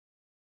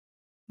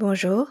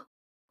Bonjour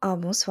or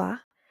bonsoir,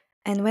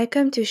 and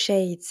welcome to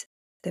Shades,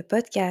 the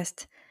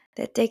podcast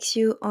that takes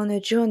you on a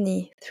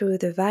journey through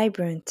the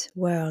vibrant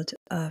world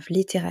of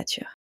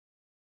literature.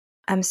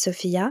 I'm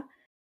Sophia,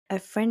 a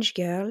French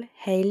girl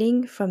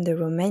hailing from the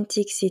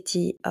romantic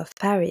city of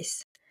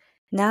Paris,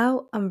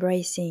 now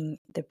embracing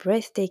the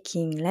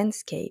breathtaking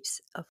landscapes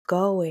of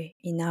Galway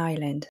in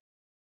Ireland.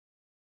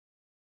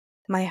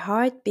 My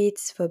heart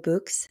beats for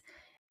books,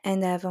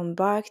 and I've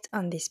embarked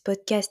on this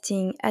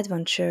podcasting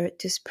adventure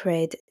to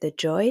spread the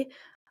joy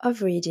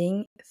of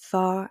reading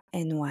far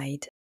and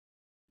wide.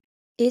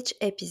 Each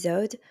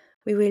episode,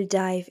 we will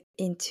dive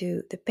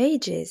into the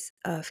pages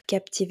of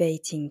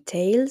captivating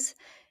tales,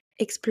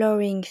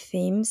 exploring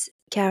themes,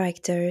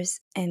 characters,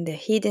 and the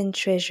hidden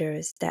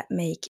treasures that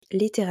make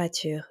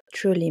literature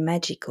truly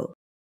magical.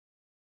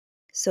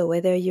 So,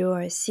 whether you're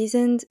a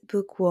seasoned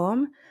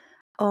bookworm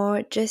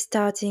or just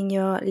starting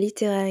your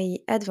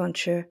literary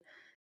adventure,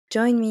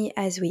 join me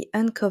as we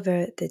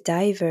uncover the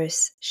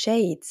diverse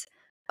shades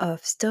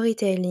of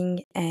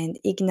storytelling and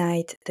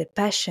ignite the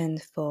passion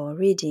for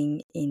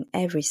reading in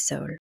every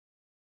soul.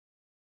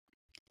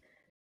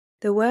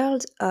 The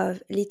world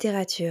of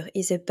literature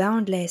is a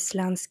boundless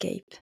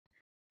landscape,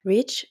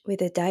 rich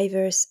with a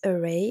diverse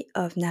array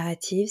of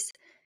narratives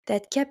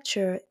that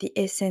capture the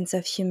essence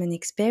of human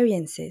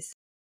experiences,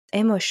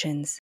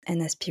 emotions,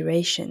 and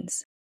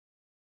aspirations.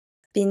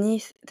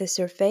 Beneath the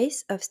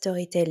surface of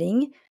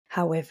storytelling,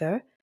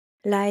 however,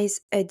 lies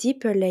a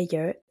deeper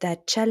layer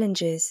that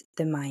challenges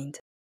the mind,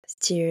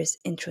 stirs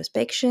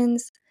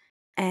introspections,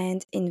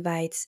 and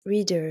invites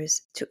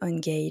readers to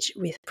engage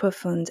with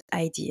profound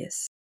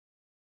ideas.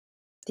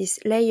 This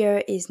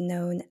layer is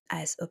known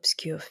as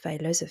obscure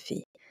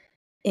philosophy.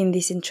 In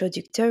this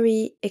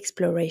introductory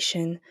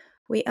exploration,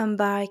 we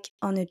embark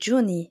on a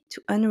journey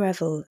to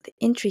unravel the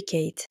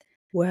intricate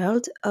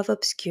world of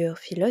obscure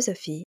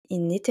philosophy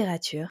in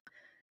literature,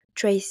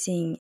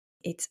 tracing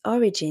its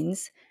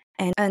origins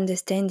and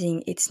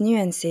understanding its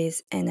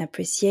nuances and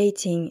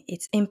appreciating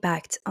its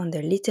impact on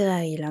the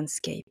literary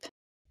landscape.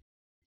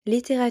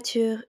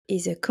 Literature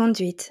is a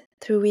conduit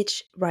through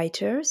which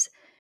writers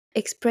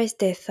express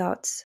their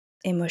thoughts,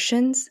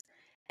 emotions,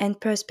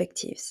 and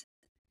perspectives.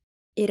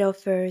 It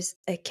offers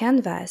a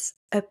canvas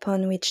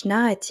upon which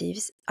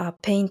narratives are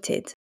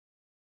painted,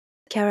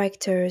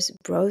 characters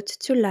brought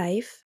to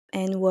life,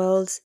 and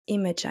worlds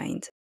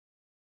imagined.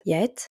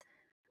 Yet,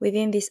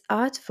 within this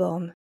art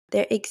form,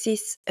 there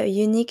exists a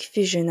unique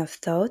fusion of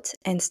thought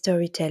and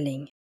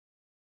storytelling.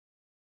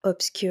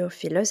 Obscure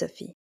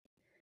philosophy.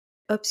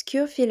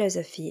 Obscure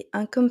philosophy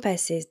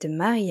encompasses the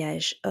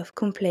marriage of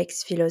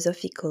complex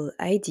philosophical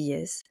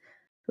ideas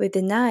with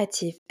the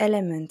narrative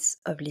elements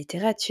of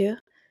literature,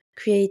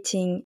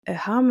 creating a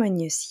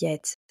harmonious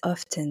yet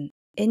often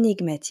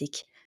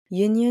enigmatic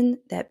union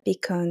that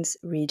beckons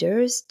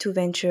readers to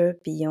venture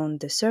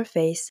beyond the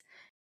surface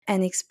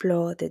and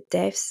explore the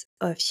depths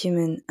of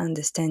human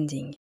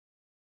understanding.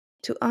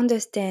 To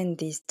understand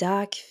this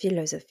dark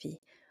philosophy,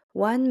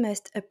 one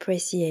must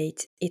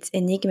appreciate its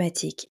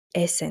enigmatic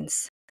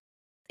essence.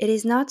 It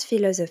is not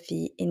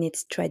philosophy in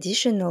its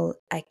traditional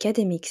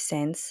academic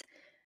sense,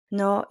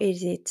 nor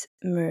is it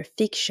mere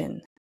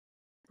fiction.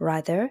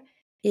 Rather,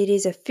 it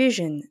is a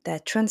fusion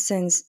that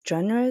transcends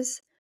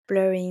genres,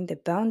 blurring the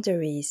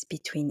boundaries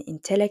between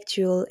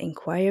intellectual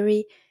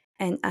inquiry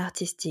and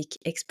artistic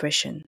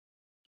expression.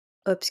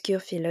 Obscure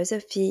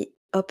philosophy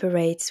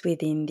operates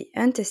within the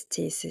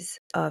interstices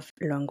of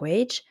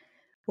language,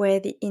 where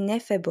the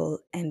ineffable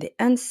and the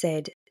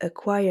unsaid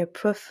acquire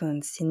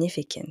profound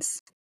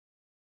significance.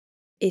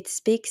 It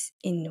speaks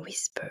in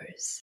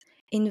whispers,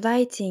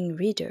 inviting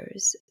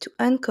readers to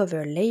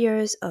uncover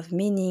layers of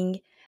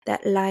meaning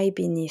that lie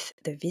beneath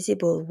the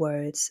visible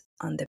words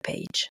on the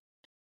page.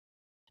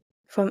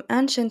 From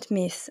ancient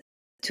myths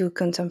to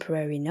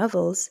contemporary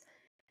novels,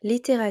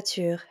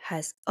 literature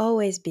has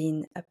always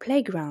been a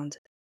playground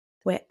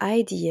where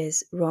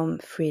ideas roam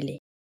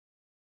freely.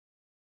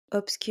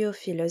 Obscure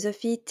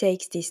philosophy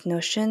takes this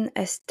notion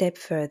a step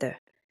further,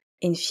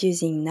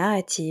 infusing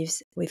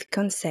narratives with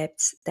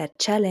concepts that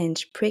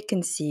challenge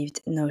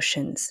preconceived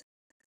notions,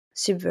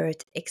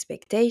 subvert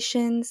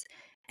expectations,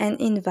 and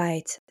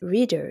invite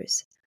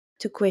readers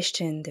to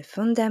question the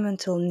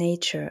fundamental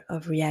nature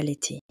of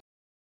reality,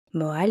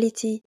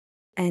 morality,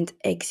 and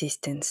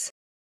existence.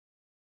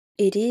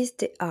 It is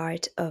the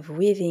art of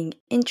weaving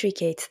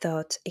intricate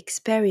thought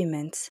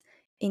experiments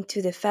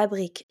into the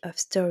fabric of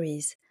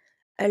stories,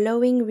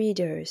 allowing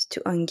readers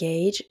to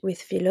engage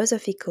with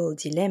philosophical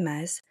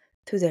dilemmas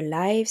through the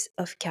lives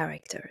of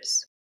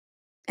characters.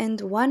 And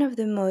one of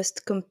the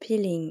most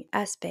compelling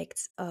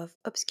aspects of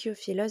obscure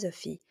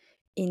philosophy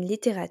in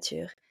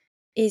literature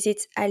is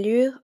its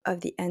allure of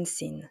the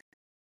unseen.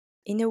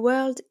 In a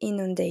world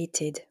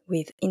inundated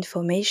with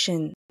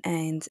information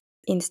and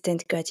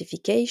instant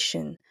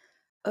gratification,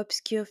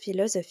 obscure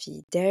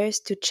philosophy dares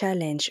to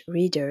challenge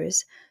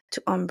readers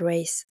to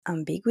embrace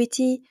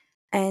ambiguity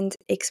and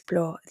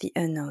explore the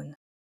unknown.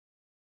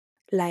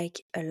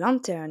 Like a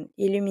lantern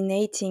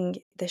illuminating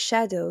the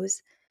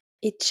shadows,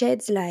 it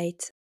sheds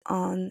light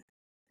on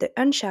the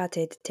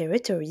uncharted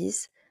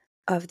territories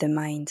of the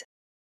mind,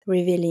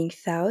 revealing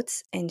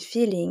thoughts and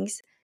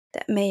feelings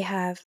that may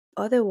have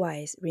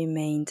otherwise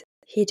remained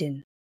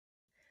hidden.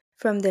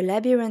 From the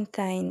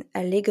labyrinthine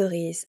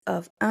allegories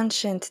of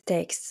ancient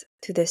texts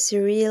to the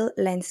surreal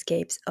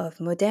landscapes of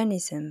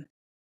modernism,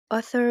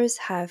 authors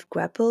have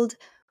grappled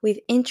with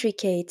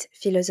intricate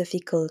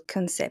philosophical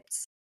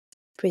concepts,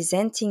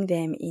 presenting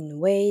them in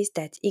ways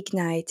that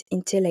ignite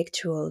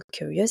intellectual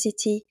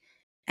curiosity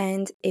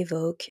and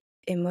evoke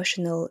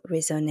emotional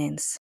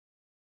resonance.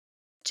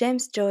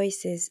 James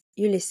Joyce's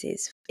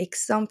Ulysses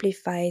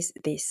exemplifies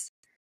this,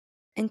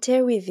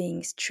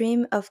 interweaving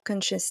stream of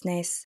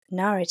consciousness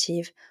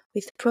narrative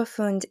with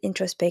profound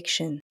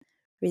introspection,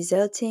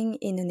 resulting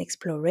in an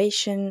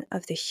exploration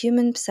of the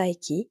human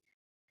psyche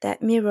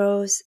that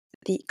mirrors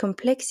the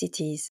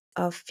complexities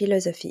of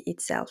philosophy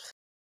itself.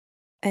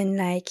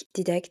 Unlike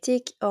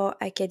didactic or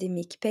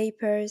academic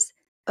papers,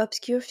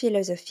 obscure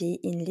philosophy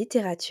in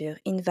literature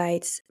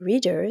invites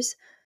readers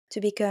to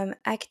become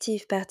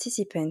active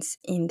participants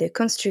in the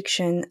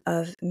construction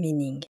of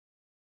meaning.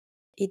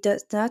 It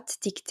does not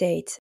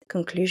dictate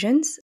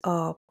conclusions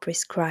or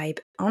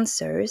prescribe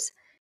answers.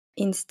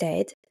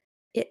 Instead,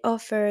 it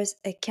offers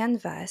a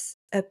canvas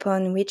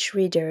upon which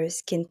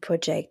readers can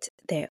project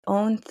their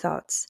own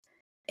thoughts,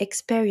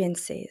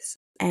 experiences,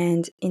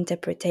 and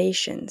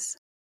interpretations.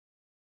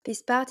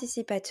 This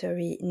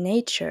participatory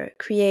nature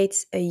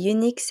creates a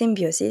unique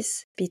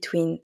symbiosis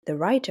between the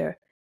writer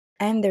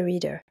and the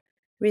reader,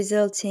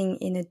 resulting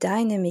in a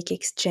dynamic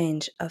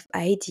exchange of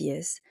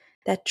ideas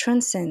that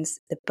transcends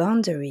the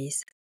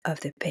boundaries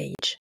of the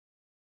page.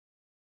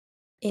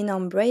 In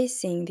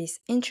embracing this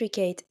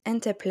intricate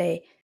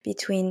interplay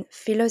between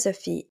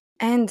philosophy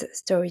and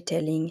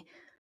storytelling,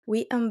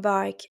 we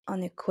embark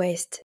on a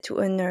quest to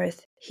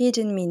unearth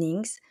hidden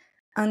meanings,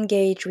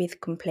 engage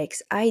with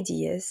complex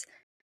ideas,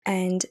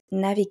 and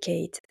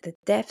navigate the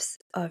depths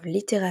of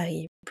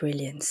literary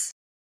brilliance.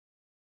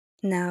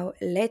 Now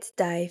let's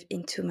dive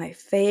into my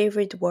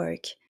favorite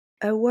work,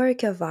 a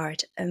work of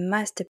art, a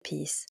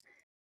masterpiece,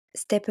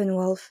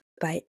 Steppenwolf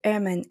by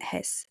Hermann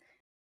Hesse.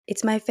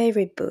 It's my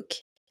favorite book,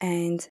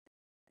 and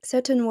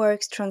certain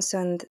works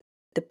transcend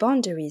the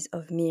boundaries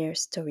of mere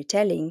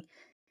storytelling,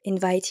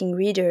 inviting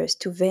readers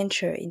to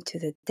venture into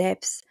the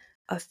depths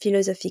of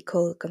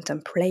philosophical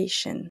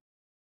contemplation.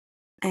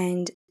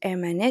 And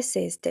Hermann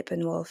Hesse's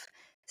Steppenwolf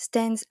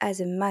stands as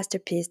a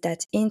masterpiece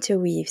that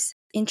interweaves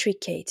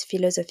intricate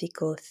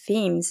philosophical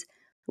themes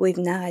with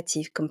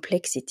narrative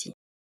complexity.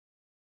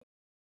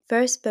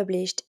 First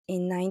published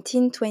in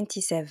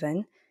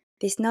 1927,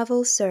 this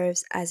novel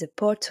serves as a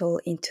portal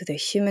into the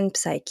human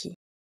psyche,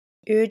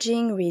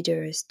 urging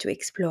readers to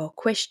explore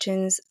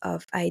questions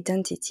of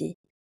identity,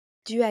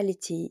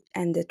 duality,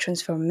 and the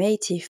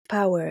transformative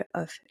power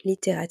of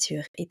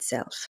literature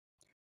itself.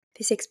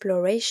 This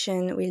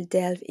exploration will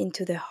delve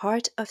into the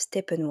heart of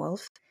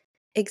Steppenwolf,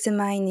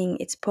 examining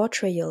its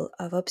portrayal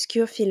of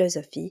obscure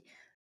philosophy,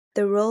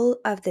 the role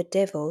of the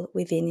devil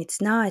within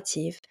its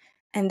narrative,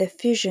 and the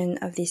fusion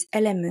of these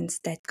elements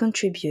that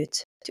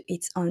contribute to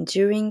its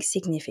enduring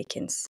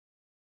significance.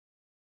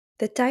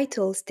 The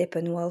title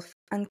Steppenwolf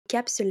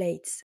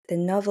encapsulates the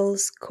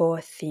novel's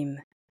core theme,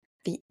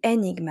 the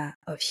enigma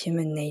of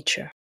human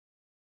nature.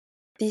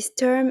 This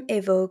term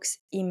evokes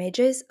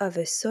images of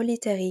a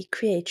solitary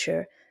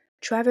creature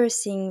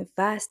traversing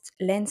vast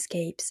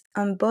landscapes,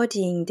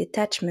 embodying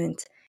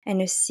detachment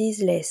and a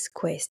ceaseless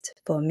quest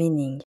for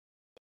meaning.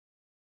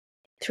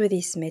 Through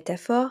this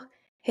metaphor,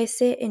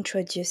 Hesse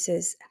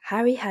introduces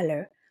Harry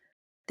Haller,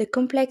 the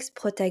complex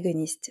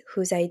protagonist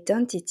whose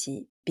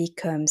identity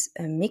becomes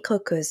a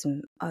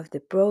microcosm of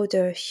the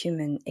broader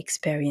human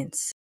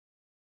experience.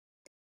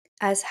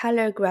 As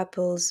Haller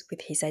grapples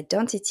with his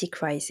identity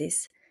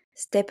crisis,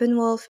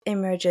 Steppenwolf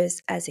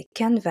emerges as a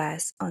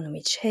canvas on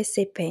which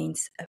Hesse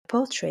paints a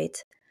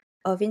portrait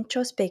of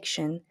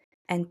introspection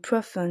and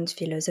profound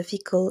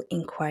philosophical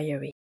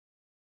inquiry.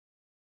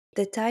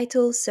 The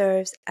title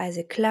serves as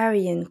a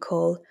clarion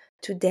call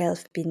to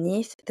delve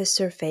beneath the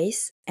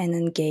surface and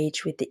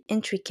engage with the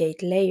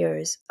intricate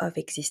layers of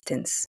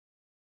existence.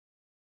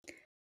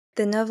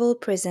 The novel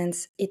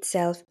presents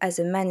itself as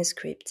a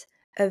manuscript,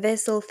 a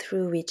vessel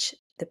through which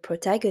the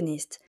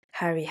protagonist,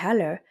 Harry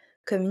Haller,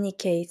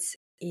 communicates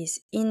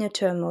his inner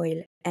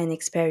turmoil and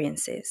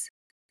experiences.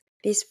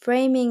 This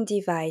framing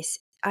device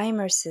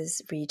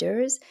immerses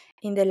readers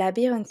in the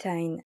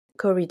labyrinthine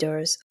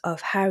corridors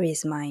of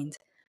Harry's mind,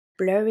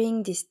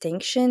 blurring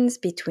distinctions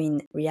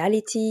between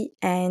reality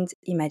and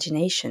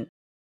imagination.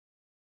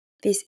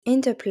 This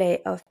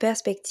interplay of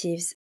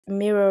perspectives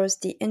mirrors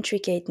the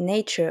intricate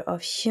nature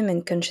of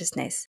human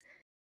consciousness,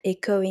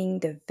 echoing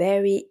the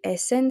very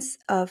essence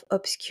of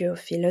obscure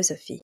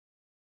philosophy.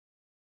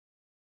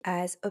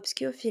 As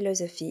obscure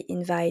philosophy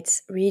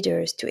invites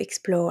readers to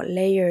explore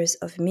layers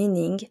of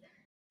meaning,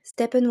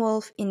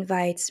 Steppenwolf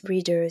invites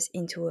readers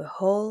into a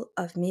hall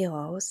of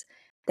mirrors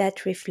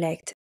that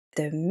reflect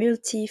the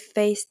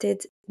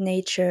multifaceted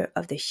nature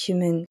of the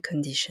human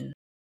condition.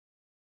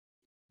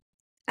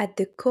 At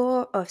the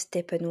core of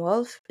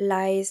Steppenwolf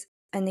lies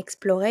an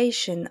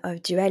exploration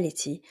of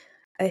duality,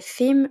 a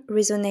theme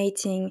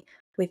resonating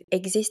with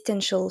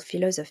existential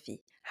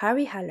philosophy.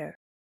 Harry Haller,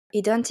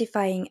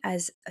 identifying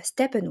as a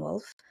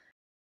Steppenwolf,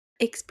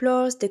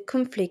 explores the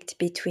conflict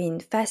between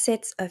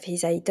facets of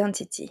his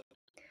identity.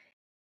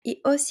 He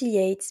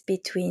oscillates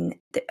between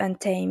the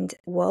untamed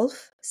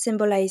wolf,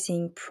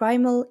 symbolizing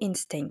primal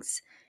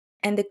instincts,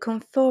 and the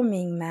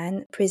conforming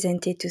man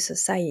presented to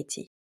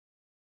society.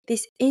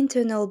 This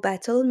internal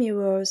battle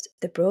mirrors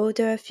the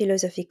broader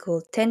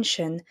philosophical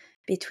tension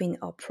between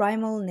our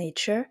primal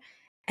nature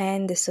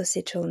and the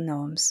societal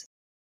norms.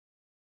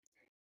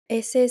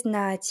 Hesse's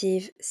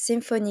narrative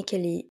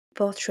symphonically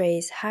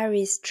portrays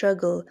Harry's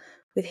struggle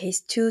with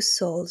his two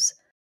souls,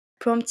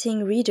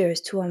 prompting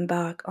readers to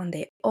embark on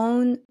their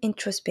own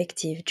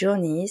introspective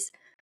journeys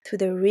through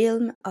the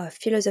realm of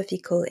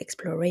philosophical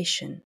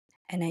exploration.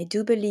 And I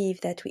do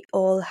believe that we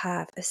all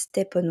have a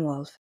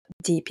Steppenwolf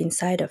deep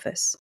inside of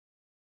us.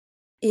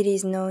 It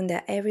is known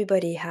that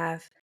everybody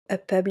have a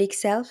public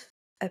self,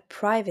 a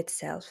private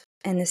self,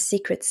 and a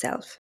secret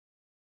self.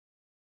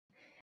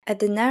 At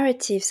the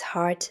narrative's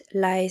heart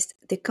lies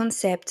the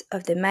concept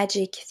of the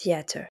magic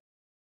theatre,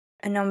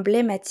 an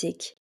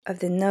emblematic of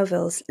the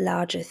novel's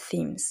larger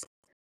themes.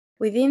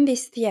 Within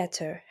this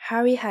theatre,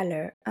 Harry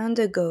Haller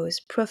undergoes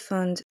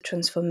profound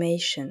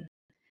transformation,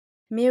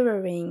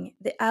 mirroring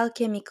the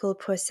alchemical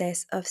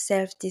process of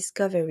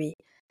self-discovery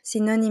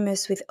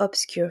synonymous with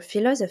obscure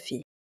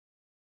philosophy.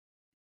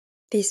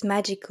 This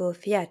magical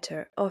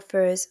theatre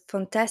offers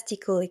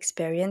fantastical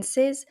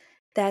experiences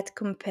that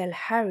compel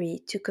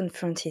Harry to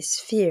confront his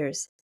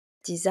fears,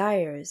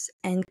 desires,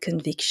 and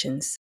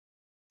convictions.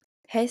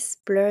 Hesse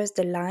blurs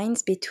the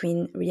lines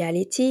between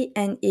reality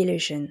and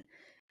illusion,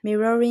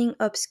 mirroring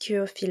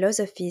obscure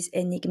philosophy's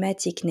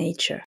enigmatic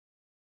nature.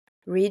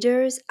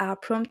 Readers are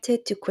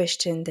prompted to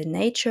question the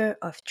nature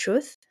of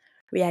truth,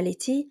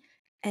 reality,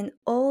 and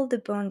all the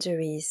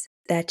boundaries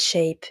that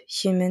shape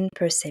human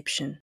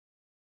perception.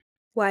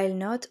 While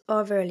not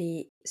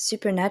overly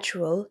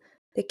supernatural,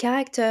 the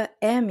character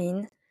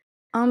Hermine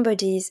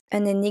embodies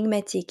an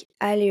enigmatic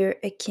allure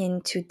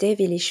akin to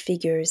devilish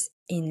figures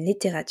in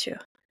literature.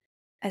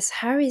 As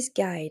Harry's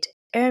guide,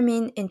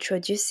 Hermine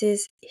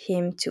introduces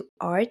him to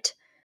art,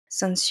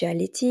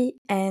 sensuality,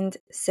 and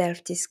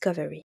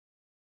self-discovery.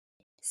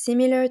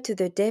 Similar to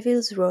the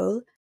devil's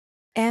role,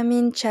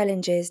 Hermine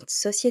challenges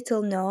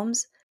societal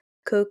norms,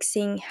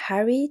 coaxing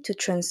Harry to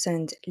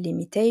transcend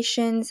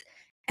limitations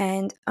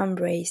and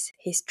embrace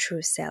his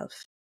true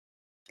self.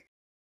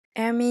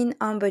 Hermine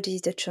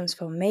embodies the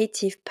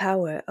transformative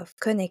power of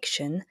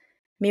connection,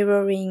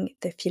 mirroring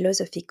the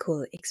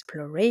philosophical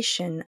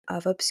exploration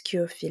of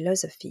obscure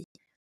philosophy,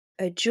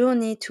 a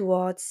journey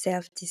towards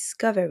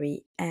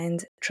self-discovery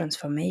and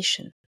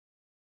transformation.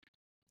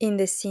 In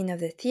the scene of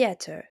the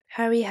theatre,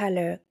 Harry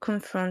Haller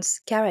confronts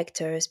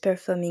characters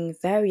performing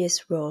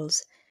various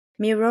roles,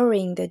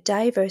 mirroring the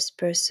diverse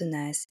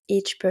personas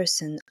each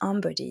person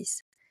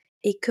embodies,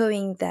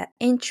 echoing that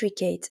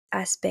intricate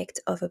aspect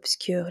of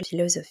obscure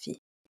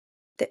philosophy.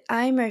 The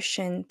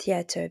immersion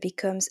theatre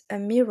becomes a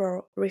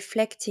mirror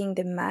reflecting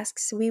the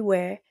masks we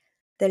wear,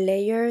 the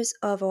layers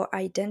of our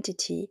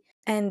identity,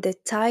 and the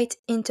tight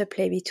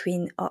interplay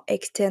between our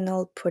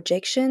external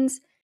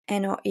projections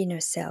and our inner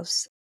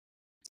selves.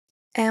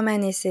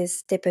 Hermann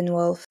Hesse's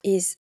Steppenwolf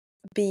is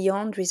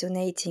beyond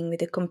resonating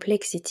with the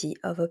complexity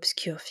of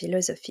obscure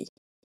philosophy.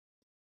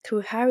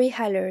 Through Harry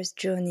Haller's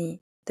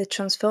journey, the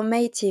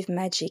transformative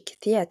magic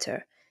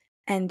theatre,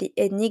 and the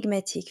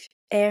enigmatic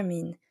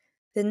Hermine,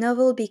 the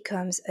novel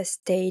becomes a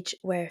stage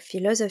where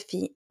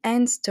philosophy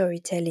and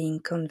storytelling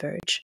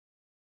converge.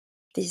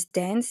 This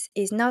dance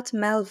is not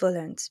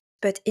malevolent,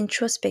 but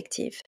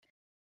introspective.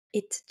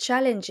 It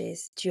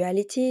challenges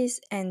dualities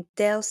and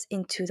delves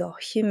into the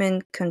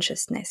human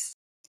consciousness.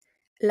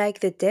 Like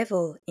the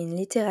devil in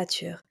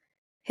literature,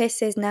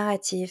 Hesse's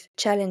narrative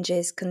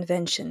challenges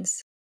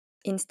conventions.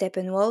 In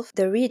Steppenwolf,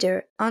 the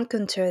reader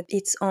encounters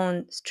its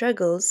own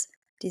struggles,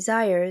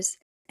 desires,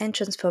 and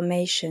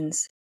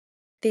transformations.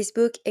 This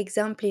book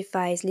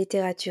exemplifies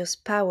literature's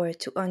power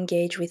to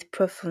engage with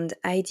profound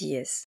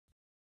ideas.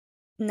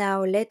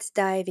 Now let's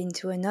dive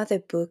into another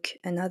book,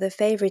 another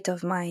favorite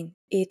of mine.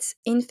 It's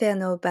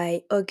Inferno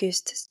by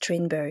August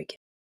Strindberg.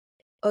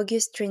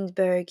 August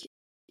Strindberg,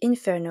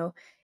 Inferno,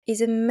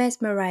 is a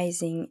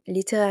mesmerizing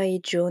literary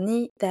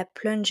journey that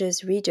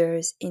plunges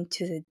readers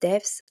into the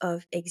depths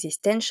of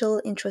existential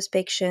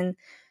introspection,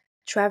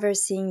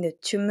 traversing the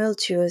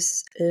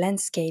tumultuous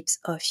landscapes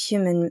of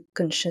human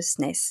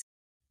consciousness.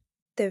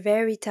 The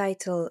very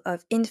title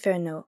of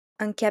Inferno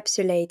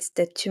encapsulates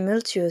the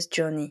tumultuous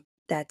journey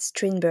that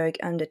Strindberg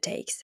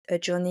undertakes, a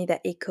journey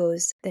that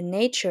echoes the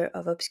nature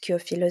of obscure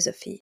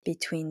philosophy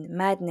between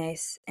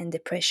madness and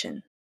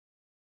depression.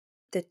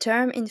 The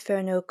term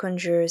inferno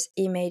conjures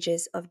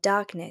images of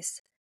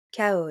darkness,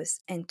 chaos,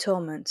 and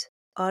torment,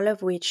 all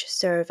of which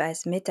serve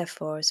as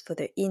metaphors for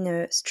the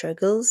inner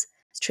struggles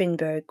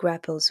Strindberg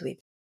grapples with.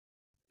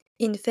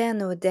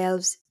 Inferno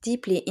delves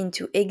deeply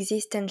into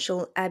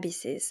existential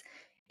abysses,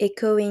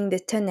 echoing the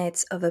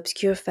tenets of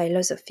obscure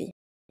philosophy.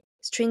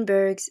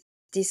 Strindberg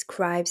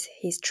describes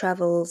his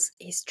travels,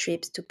 his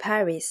trips to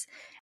Paris,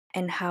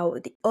 and how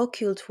the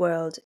occult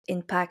world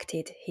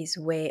impacted his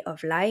way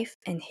of life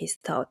and his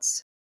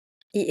thoughts.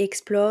 He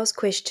explores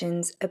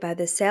questions about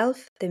the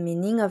self, the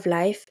meaning of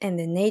life, and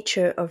the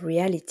nature of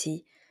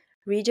reality.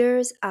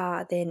 Readers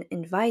are then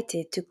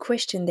invited to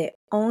question their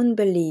own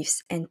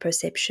beliefs and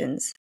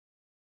perceptions.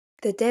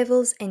 The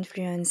devil's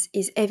influence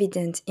is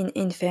evident in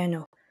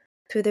Inferno,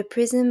 through the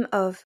prism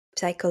of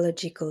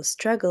psychological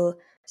struggle,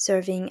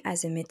 serving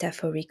as a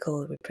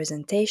metaphorical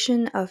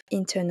representation of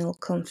internal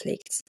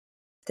conflicts.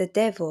 The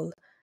devil,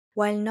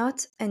 while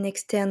not an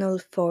external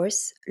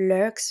force,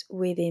 lurks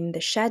within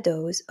the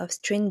shadows of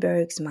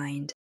Strindberg's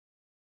mind.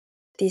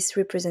 This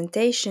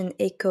representation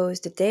echoes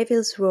the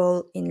devil's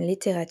role in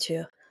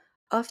literature,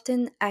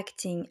 often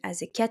acting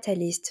as a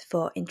catalyst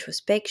for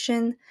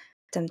introspection,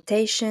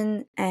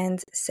 temptation,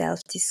 and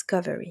self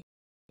discovery.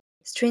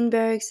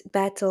 Strindberg's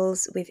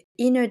battles with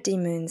inner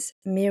demons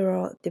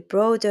mirror the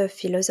broader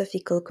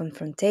philosophical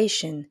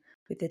confrontation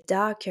with the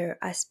darker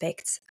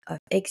aspects of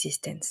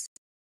existence.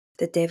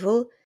 The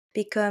devil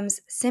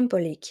becomes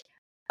symbolic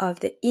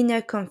of the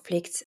inner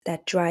conflicts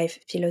that drive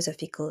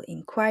philosophical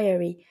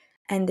inquiry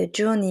and the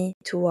journey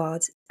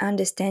towards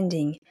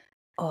understanding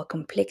our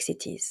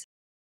complexities.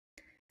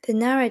 The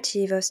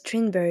narrative of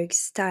Strindberg's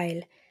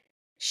style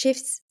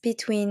shifts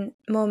between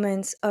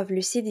moments of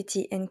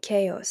lucidity and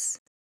chaos.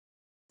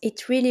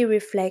 It really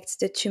reflects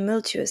the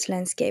tumultuous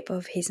landscape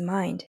of his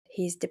mind,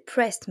 his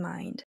depressed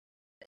mind.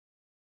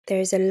 There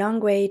is a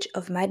language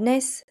of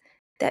madness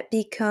that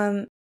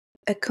become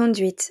a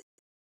conduit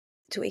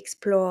to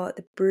explore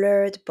the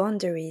blurred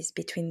boundaries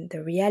between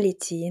the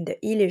reality and the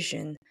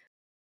illusion,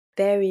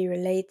 very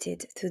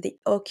related to the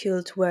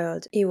occult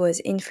world he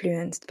was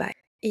influenced by.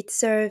 It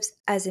serves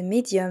as a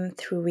medium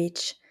through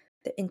which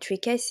the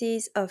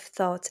intricacies of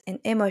thought and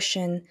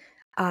emotion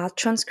are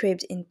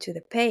transcribed into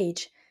the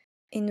page,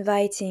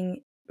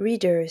 inviting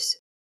readers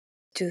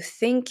to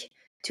think,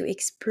 to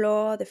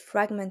explore the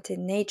fragmented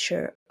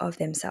nature of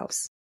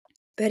themselves.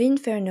 But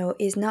Inferno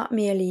is not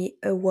merely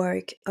a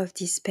work of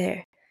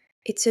despair.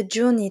 It's a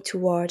journey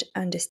toward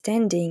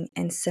understanding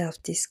and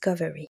self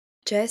discovery.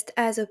 Just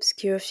as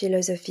obscure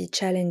philosophy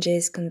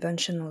challenges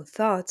conventional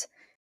thought,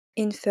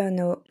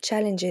 Inferno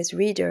challenges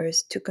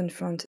readers to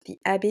confront the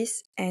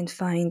abyss and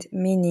find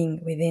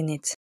meaning within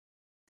it.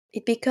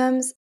 It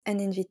becomes an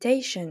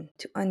invitation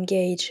to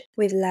engage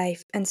with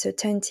life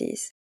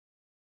uncertainties,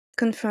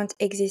 confront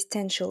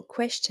existential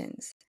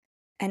questions,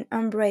 and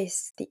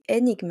embrace the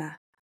enigma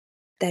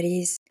that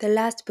is the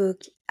last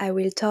book I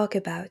will talk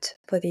about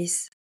for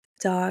this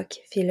dark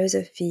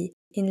philosophy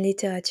in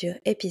literature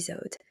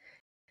episode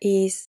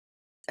is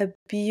a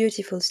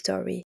beautiful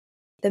story,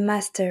 The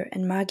Master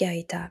and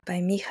Margarita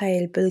by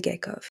Mikhail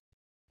Bulgakov.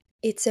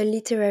 It's a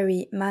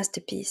literary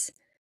masterpiece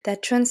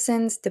that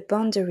transcends the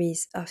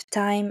boundaries of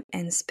time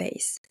and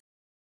space,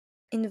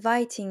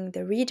 inviting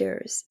the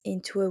readers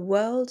into a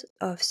world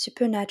of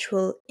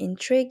supernatural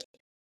intrigue,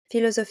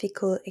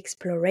 philosophical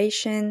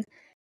exploration,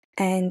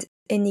 and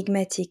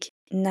enigmatic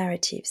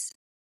narratives.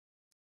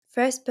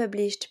 First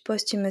published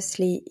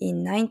posthumously in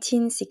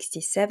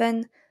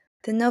 1967,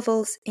 the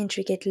novel's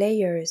intricate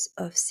layers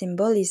of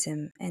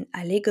symbolism and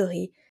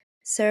allegory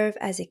serve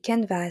as a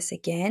canvas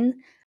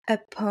again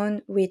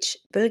upon which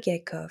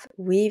Bulgakov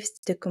weaves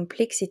the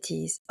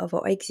complexities of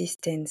our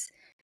existence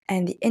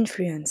and the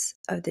influence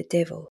of the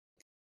devil.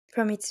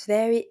 From its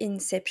very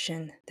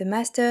inception, The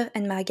Master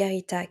and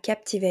Margarita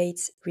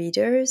captivates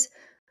readers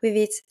with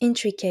its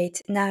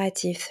intricate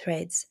narrative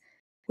threads,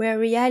 where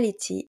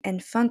reality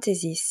and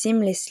fantasy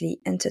seamlessly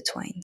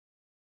intertwine.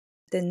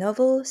 The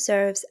novel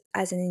serves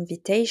as an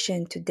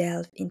invitation to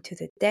delve into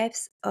the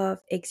depths of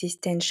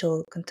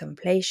existential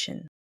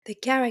contemplation. The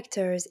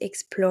characters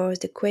explore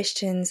the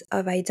questions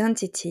of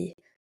identity,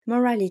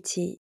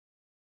 morality,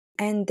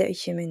 and the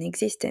human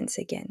existence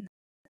again.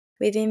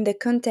 Within the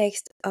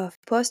context of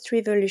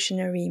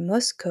post-revolutionary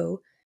Moscow,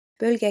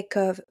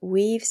 Bulgakov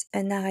weaves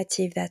a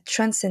narrative that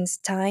transcends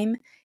time,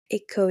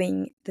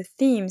 echoing the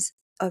themes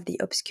of the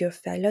obscure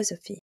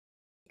philosophy.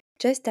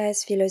 Just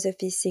as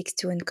philosophy seeks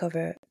to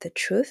uncover the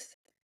truth,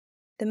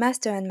 The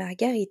Master and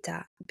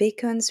Margarita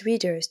beckons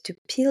readers to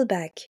peel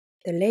back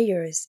the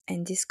layers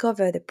and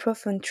discover the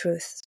profound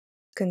truths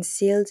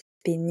concealed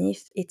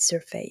beneath its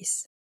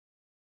surface.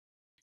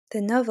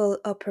 The novel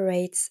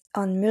operates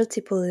on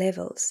multiple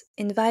levels,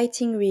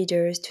 inviting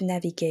readers to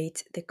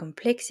navigate the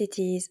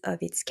complexities of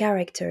its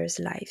characters'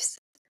 lives,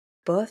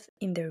 both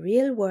in the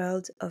real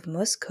world of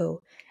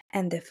Moscow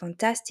and the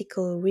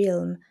fantastical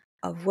realm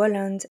of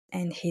Woland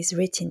and his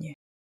retinue.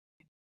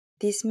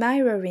 This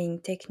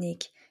mirroring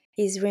technique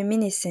is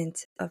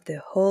reminiscent of the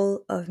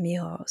Hall of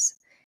Mirrors,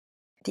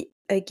 the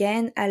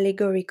again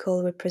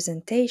allegorical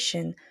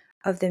representation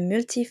of the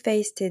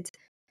multifaceted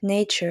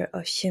nature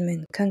of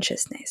human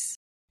consciousness.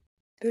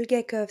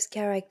 Bulgakov's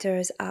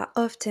characters are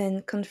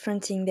often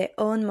confronting their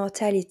own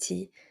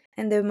mortality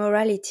and the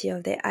morality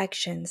of their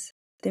actions,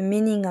 the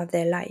meaning of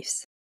their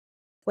lives.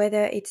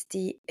 Whether it's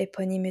the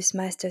eponymous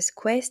master's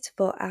quest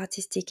for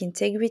artistic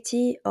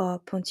integrity or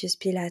Pontius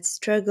Pilate's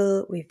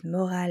struggle with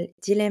moral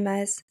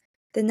dilemmas,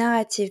 the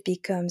narrative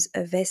becomes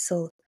a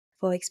vessel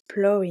for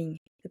exploring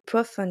the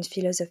profound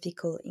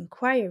philosophical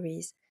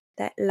inquiries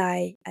that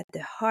lie at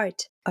the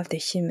heart of the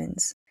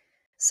humans.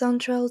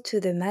 Central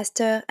to the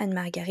Master and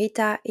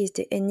Margarita is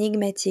the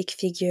enigmatic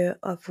figure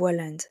of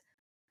Roland,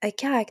 a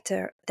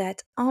character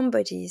that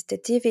embodies the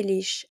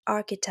devilish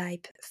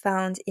archetype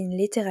found in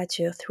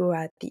literature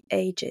throughout the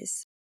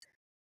ages.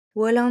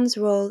 Roland's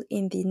role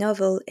in the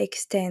novel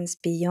extends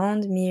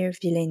beyond mere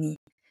villainy.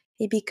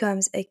 He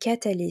becomes a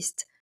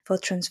catalyst for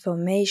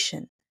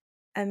transformation,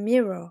 a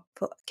mirror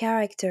for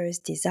characters'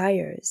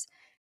 desires,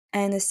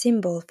 and a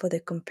symbol for the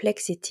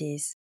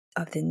complexities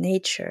of the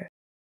nature.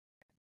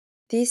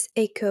 This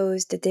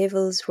echoes the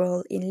devil's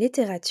role in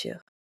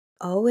literature,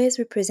 always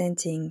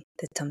representing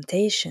the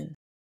temptation,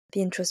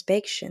 the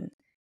introspection,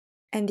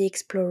 and the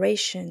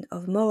exploration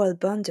of moral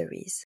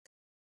boundaries.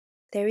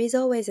 There is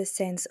always a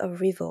sense of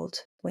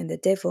revolt when the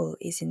devil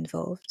is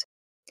involved.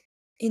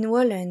 In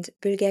Roland,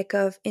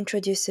 Bulgakov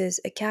introduces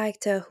a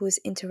character whose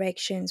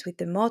interactions with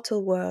the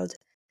mortal world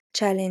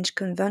challenge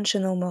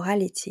conventional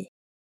morality.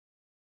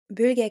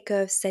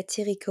 Bulgakov's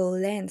satirical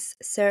lens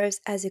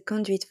serves as a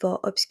conduit for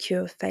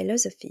obscure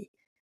philosophy,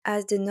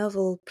 as the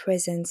novel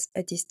presents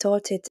a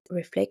distorted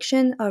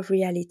reflection of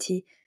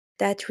reality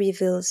that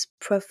reveals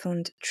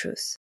profound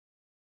truth.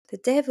 The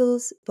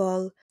Devil's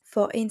Ball,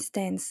 for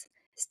instance,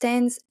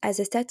 stands as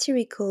a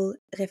satirical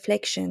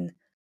reflection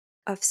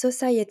of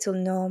societal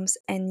norms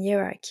and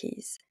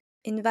hierarchies,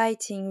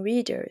 inviting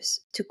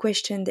readers to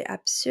question the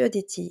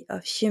absurdity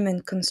of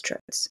human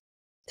constructs.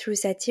 Through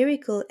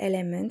satirical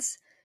elements,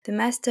 The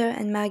Master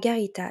and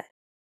Margarita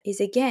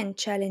is again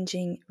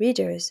challenging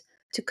readers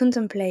to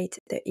contemplate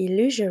the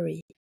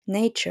illusory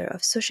nature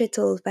of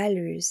societal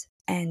values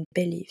and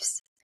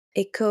beliefs,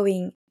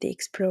 echoing the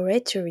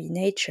exploratory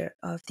nature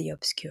of the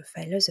obscure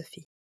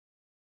philosophy.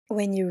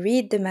 When you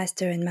read The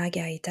Master and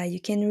Margarita,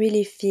 you can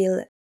really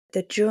feel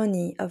the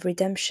journey of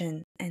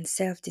redemption and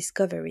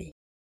self-discovery.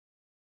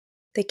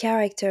 The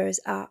characters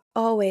are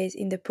always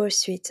in the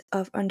pursuit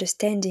of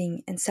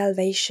understanding and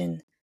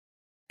salvation,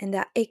 and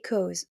that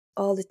echoes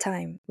all the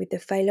time with the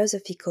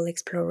philosophical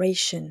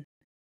exploration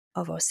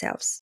of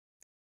ourselves.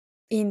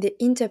 In the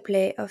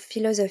interplay of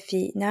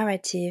philosophy,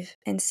 narrative,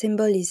 and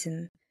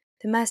symbolism,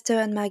 The Master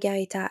and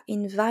Margarita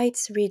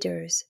invites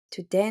readers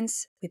to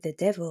dance with the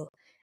devil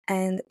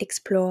and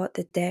explore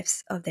the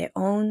depths of their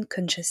own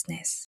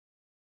consciousness.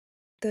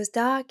 Those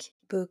dark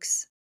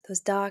books,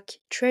 those dark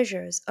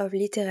treasures of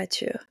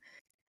literature,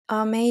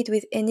 are made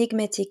with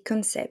enigmatic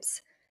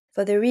concepts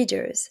for the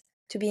readers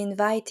to be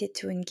invited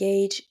to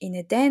engage in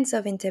a dance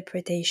of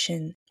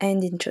interpretation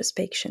and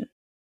introspection.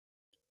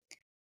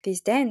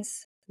 This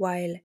dance,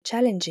 while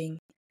challenging,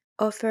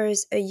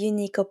 offers a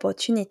unique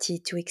opportunity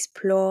to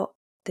explore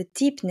the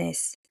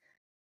deepness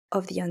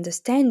of the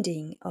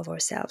understanding of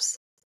ourselves,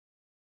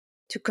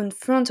 to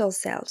confront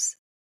ourselves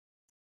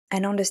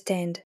and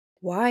understand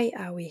why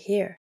are we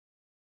here,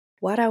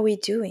 what are we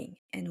doing,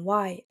 and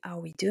why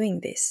are we doing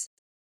this.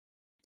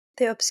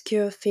 The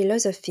obscure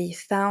philosophy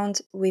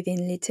found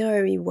within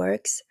literary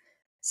works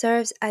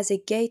serves as a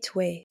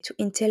gateway to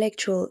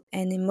intellectual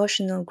and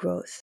emotional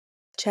growth,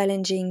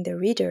 challenging the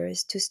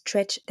readers to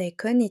stretch their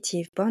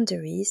cognitive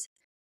boundaries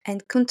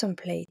and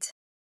contemplate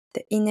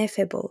the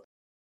ineffable.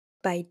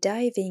 By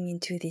diving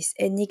into this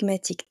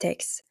enigmatic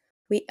text,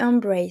 we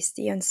embrace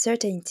the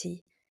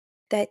uncertainty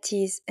that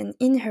is an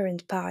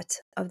inherent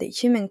part of the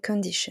human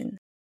condition,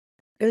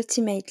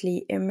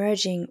 ultimately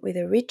emerging with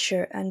a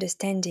richer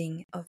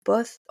understanding of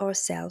both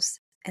ourselves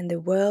and the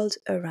world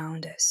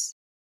around us.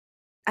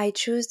 I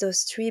choose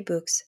those 3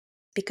 books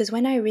because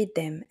when I read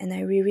them, and I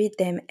reread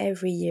them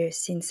every year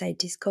since I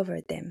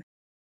discovered them,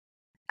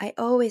 I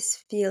always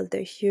feel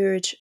the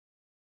urge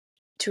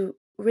to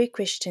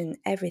re-question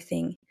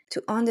everything,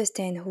 to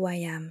understand who I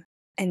am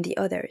and the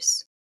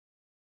others.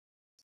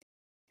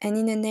 And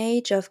in an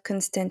age of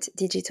constant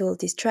digital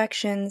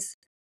distractions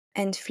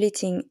and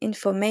fleeting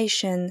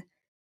information,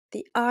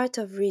 the art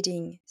of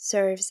reading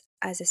serves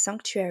as a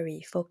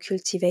sanctuary for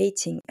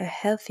cultivating a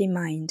healthy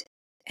mind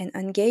and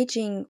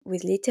engaging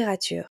with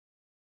literature,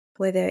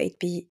 whether it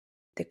be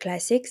the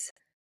classics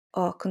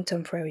or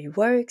contemporary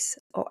works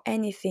or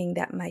anything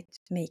that might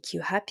make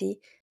you happy,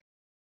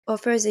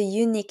 offers a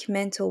unique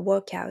mental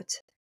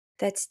workout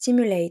that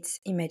stimulates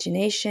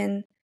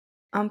imagination,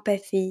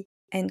 empathy,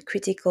 and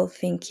critical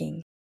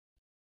thinking.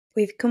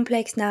 With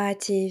complex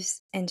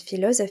narratives and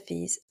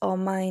philosophies, our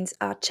minds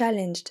are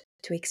challenged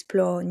to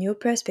explore new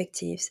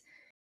perspectives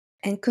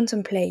and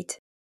contemplate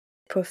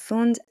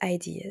profound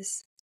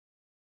ideas.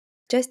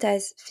 Just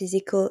as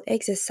physical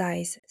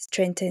exercise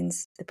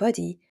strengthens the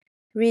body,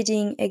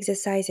 reading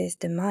exercises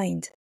the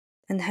mind,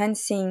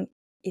 enhancing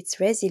its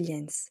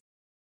resilience,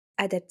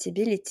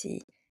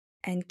 adaptability,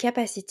 and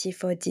capacity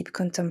for deep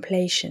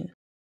contemplation,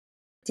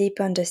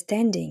 deep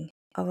understanding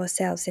of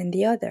ourselves and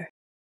the other.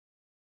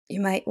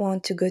 You might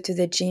want to go to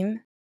the gym,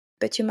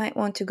 but you might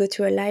want to go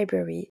to a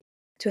library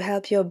to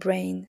help your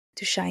brain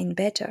to shine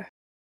better.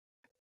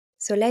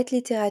 So let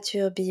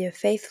literature be a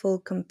faithful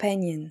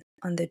companion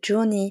on the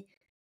journey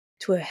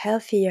to a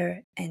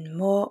healthier and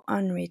more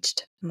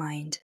enriched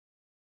mind.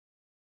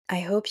 I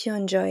hope you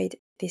enjoyed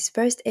this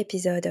first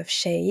episode of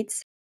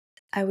Shades.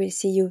 I will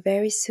see you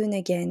very soon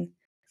again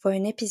for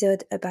an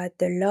episode about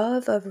the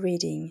love of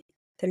reading,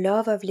 the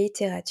love of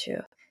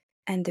literature,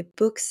 and the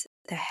books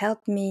that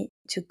help me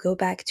to go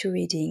back to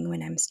reading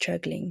when I'm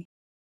struggling.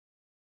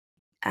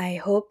 I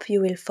hope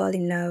you will fall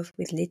in love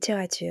with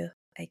literature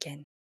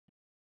again.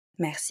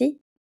 Merci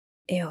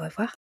et au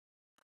revoir.